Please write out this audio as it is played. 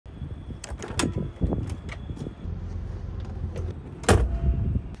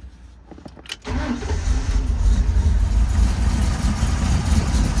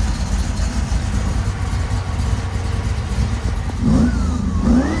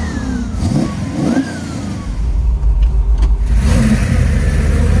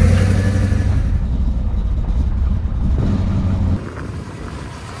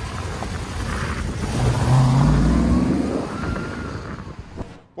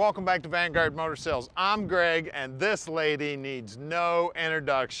Welcome back to Vanguard Motor Sales. I'm Greg, and this lady needs no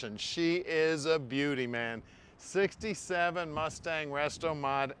introduction. She is a beauty, man. 67 Mustang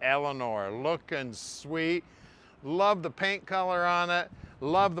Restomod Eleanor, looking sweet. Love the paint color on it.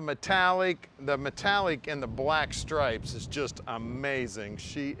 Love the metallic. The metallic and the black stripes is just amazing.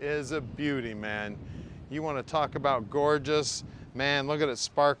 She is a beauty, man. You want to talk about gorgeous? Man, look at it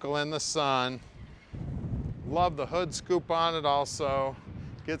sparkle in the sun. Love the hood scoop on it also.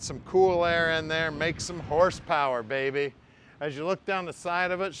 Get some cool air in there, make some horsepower, baby. As you look down the side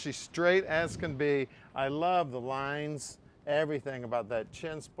of it, she's straight as can be. I love the lines, everything about that.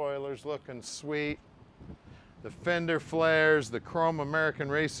 Chin spoiler's looking sweet. The fender flares, the chrome American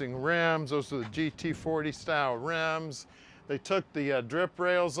Racing rims, those are the GT40 style rims. They took the drip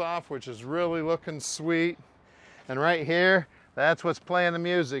rails off, which is really looking sweet. And right here, that's what's playing the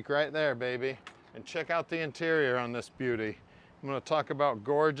music right there, baby. And check out the interior on this beauty. I'm going to talk about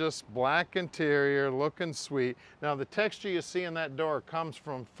gorgeous black interior, looking sweet. Now the texture you see in that door comes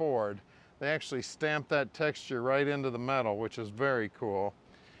from Ford. They actually stamped that texture right into the metal, which is very cool.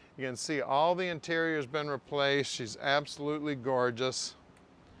 You can see all the interior's been replaced. She's absolutely gorgeous.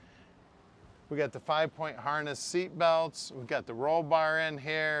 We got the 5-point harness seat belts. We've got the roll bar in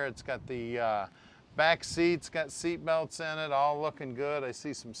here. It's got the back seats, got seat belts in it, all looking good. I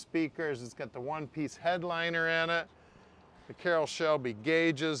see some speakers. It's got the one-piece headliner in it. The Carroll Shelby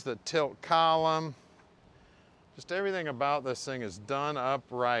gauges, the tilt column. Just everything about this thing is done up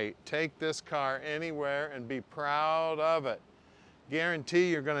right. Take this car anywhere and be proud of it. Guarantee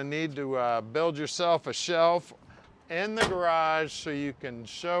you're going to need to build yourself a shelf in the garage so you can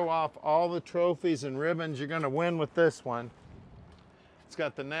show off all the trophies and ribbons you're going to win with this one. It's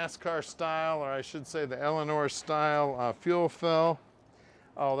got the NASCAR style, or I should say the Eleanor style fuel fill.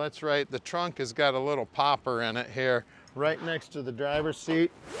 Oh, that's right. The trunk has got a little popper in it here, right next to the driver's seat.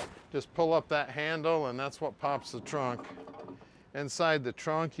 Just pull up that handle and that's what pops the trunk. Inside the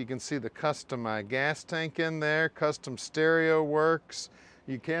trunk, you can see the custom gas tank in there, custom stereo works.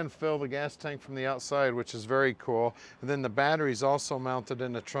 You can fill the gas tank from the outside, which is very cool. And then the battery's also mounted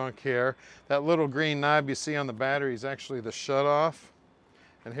in the trunk here. That little green knob you see on the battery is actually the shut-off.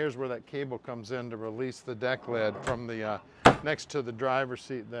 And here's where that cable comes in to release the deck lid from the next to the driver's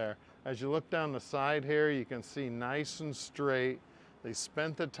seat there. As you look down the side here, you can see nice and straight. They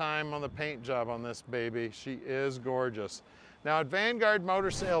spent the time on the paint job on this baby. She is gorgeous. Now at Vanguard Motor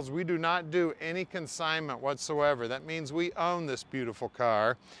Sales, we do not do any consignment whatsoever. That means we own this beautiful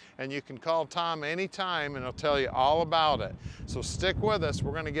car, and you can call Tom anytime and he'll tell you all about it. So stick with us.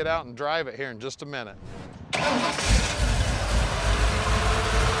 We're gonna get out and drive it here in just a minute.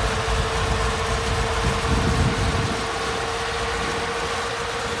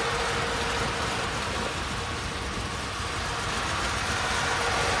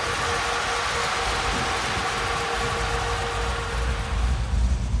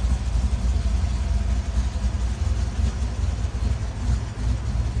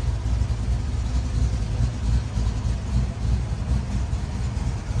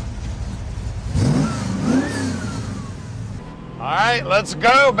 All right, let's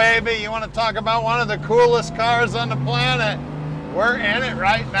go, baby. You want to talk about one of the coolest cars on the planet? We're in it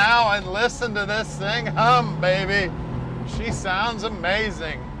right now, and listen to this thing hum, baby. She sounds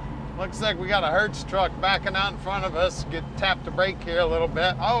amazing. Looks like we got a Hertz truck backing out in front of us. Tap the brake here a little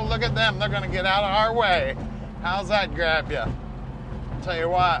bit. Oh, look at them. They're going to get out of our way. How's that grab you? Tell you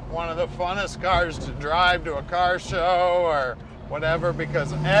what, one of the funnest cars to drive to a car show or whatever,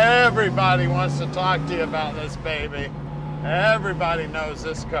 because everybody wants to talk to you about this baby. Everybody knows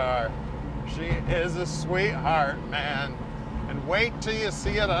this car. She is a sweetheart, man. And wait till you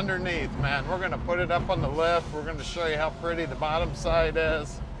see it underneath, man. We're gonna put it up on the lift. We're gonna show you how pretty the bottom side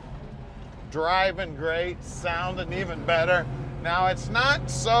is. Driving great, sounding even better. Now it's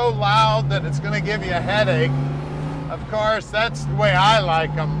not so loud that it's gonna give you a headache. Of course, that's the way I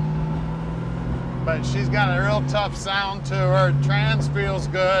like them. But she's got a real tough sound to her. Trans feels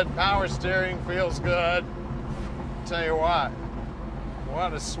good, power steering feels good. Tell you what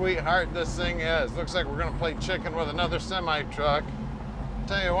a sweetheart this thing is. Looks like we're gonna play chicken with another semi truck.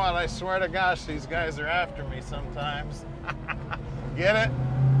 Tell you what, I swear to gosh, these guys are after me sometimes. Get it?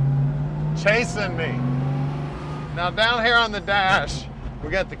 Chasing me. Now down here on the dash, we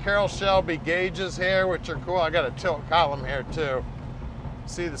got the Carroll Shelby gauges here, which are cool. I got a tilt column here too.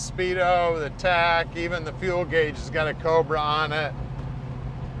 See the speedo, the tach, even the fuel gauge has got a Cobra on it.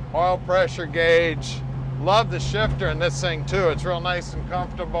 Oil pressure gauge. Love the shifter in this thing too. It's real nice and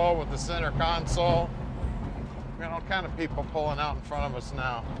comfortable with the center console. We got all kind of people pulling out in front of us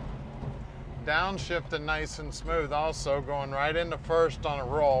now. Downshifted nice and smooth also, going right into first on a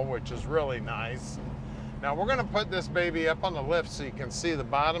roll, which is really nice. Now we're gonna put this baby up on the lift so you can see the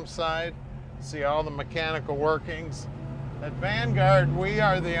bottom side, see all the mechanical workings. At Vanguard, we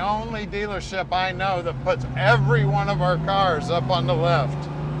are the only dealership I know that puts every one of our cars up on the lift.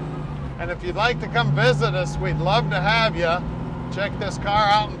 And if you'd like to come visit us, we'd love to have you. Check this car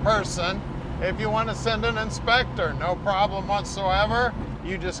out in person. If you want to send an inspector, no problem whatsoever.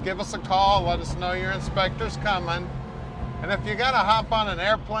 You just give us a call, let us know your inspector's coming. And if you gotta hop on an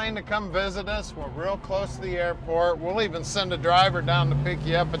airplane to come visit us, we're real close to the airport. We'll even send a driver down to pick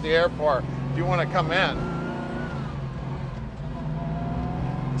you up at the airport if you want to come in.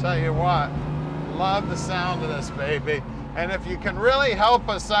 Tell you what, love the sound of this baby. And if you can really help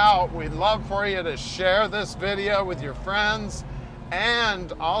us out, we'd love for you to share this video with your friends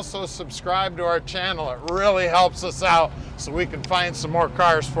and also subscribe to our channel. It really helps us out so we can find some more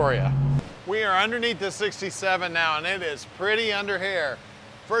cars for you. We are underneath the 67 now, and it is pretty under here.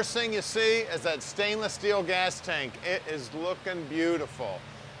 First thing you see is that stainless steel gas tank. It is looking beautiful.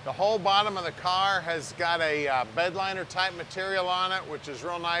 The whole bottom of the car has got a bedliner type material on it, which is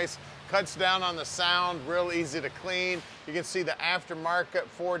real nice. Cuts down on the sound, real easy to clean. You can see the aftermarket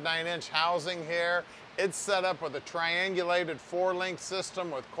Ford 9-inch housing here. It's set up with a triangulated 4-link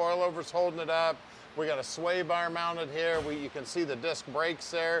system with coilovers holding it up. We got a sway bar mounted here. You can see the disc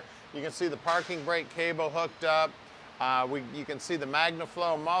brakes there. You can see the parking brake cable hooked up. You can see the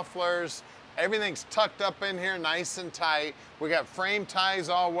MagnaFlow mufflers. Everything's tucked up in here nice and tight. We got frame ties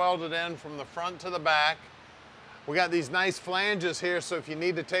all welded in from the front to the back. We got these nice flanges here, so if you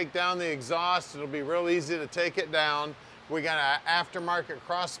need to take down the exhaust, it'll be real easy to take it down. We got an aftermarket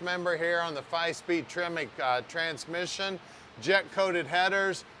cross member here on the 5-speed Tremec transmission, jet-coated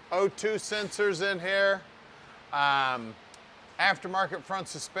headers, O2 sensors in here, aftermarket front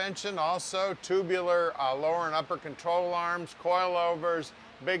suspension, also tubular lower and upper control arms, coilovers,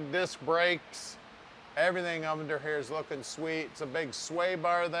 big disc brakes. Everything under here is looking sweet. It's a big sway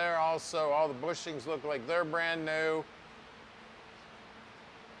bar there also. All the bushings look like they're brand new.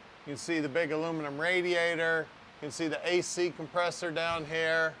 You can see the big aluminum radiator. You can see the AC compressor down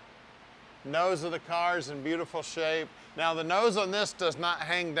here. Nose of the car is in beautiful shape. Now the nose on this does not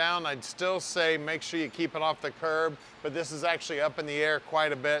hang down. I'd still say make sure you keep it off the curb, but this is actually up in the air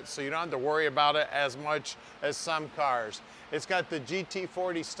quite a bit, so you don't have to worry about it as much as some cars. It's got the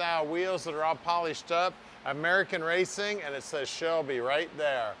GT40 style wheels that are all polished up, American Racing, and it says Shelby right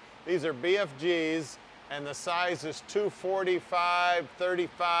there. These are BFGs, and the size is 245,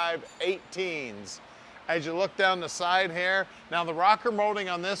 35, 18s. As you look down the side here, now the rocker molding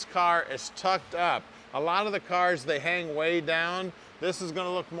on this car is tucked up. A lot of the cars, they hang way down. This is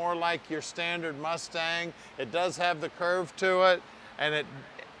gonna look more like your standard Mustang. It does have the curve to it, and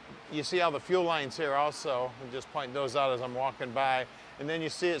you see all the fuel lines here also. I'll just point those out as I'm walking by. And then you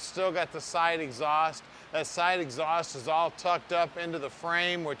see it's still got the side exhaust. That side exhaust is all tucked up into the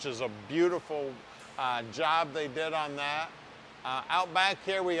frame, which is a beautiful job they did on that. Out back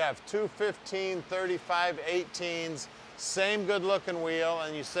here we have two 15, 35, 18s, same good looking wheel,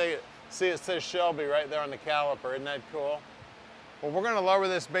 and you see it says Shelby right there on the caliper. Isn't that cool? Well, we're gonna lower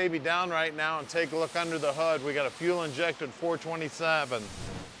this baby down right now and take a look under the hood. We got a fuel injected 427.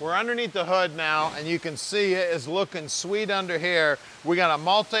 We're underneath the hood now, and you can see it is looking sweet under here. We got a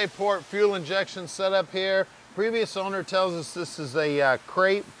multi-port fuel injection setup here. Previous owner tells us this is a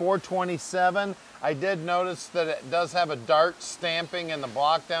crate 427. I did notice that it does have a Dart stamping in the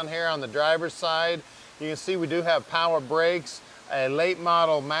block down here on the driver's side. You can see we do have power brakes, a late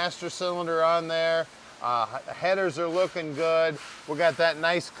model master cylinder on there. Headers are looking good. We got that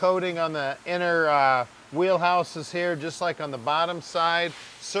nice coating on the inner wheelhouses here, just like on the bottom side.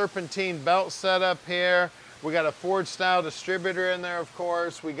 Serpentine belt setup here. We got a Ford style distributor in there, of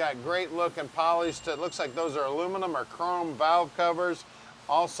course. We got great looking polished. It looks like those are aluminum or chrome valve covers.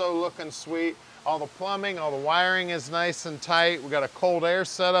 Also looking sweet. All the plumbing, all the wiring is nice and tight. We got a cold air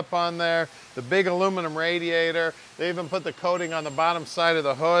setup on there. The big aluminum radiator. They even put the coating on the bottom side of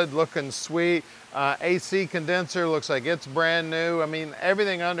the hood, looking sweet. AC condenser looks like it's brand new. I mean,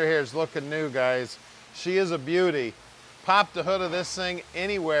 everything under here is looking new, guys. She is a beauty. Pop the hood of this thing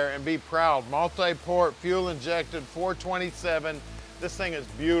anywhere and be proud. Multi-port, fuel injected, 427. This thing is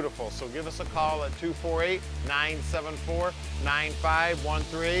beautiful, so give us a call at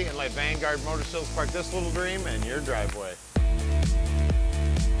 248-974-9513 and let Vanguard Motor Sales park this little dream in your driveway.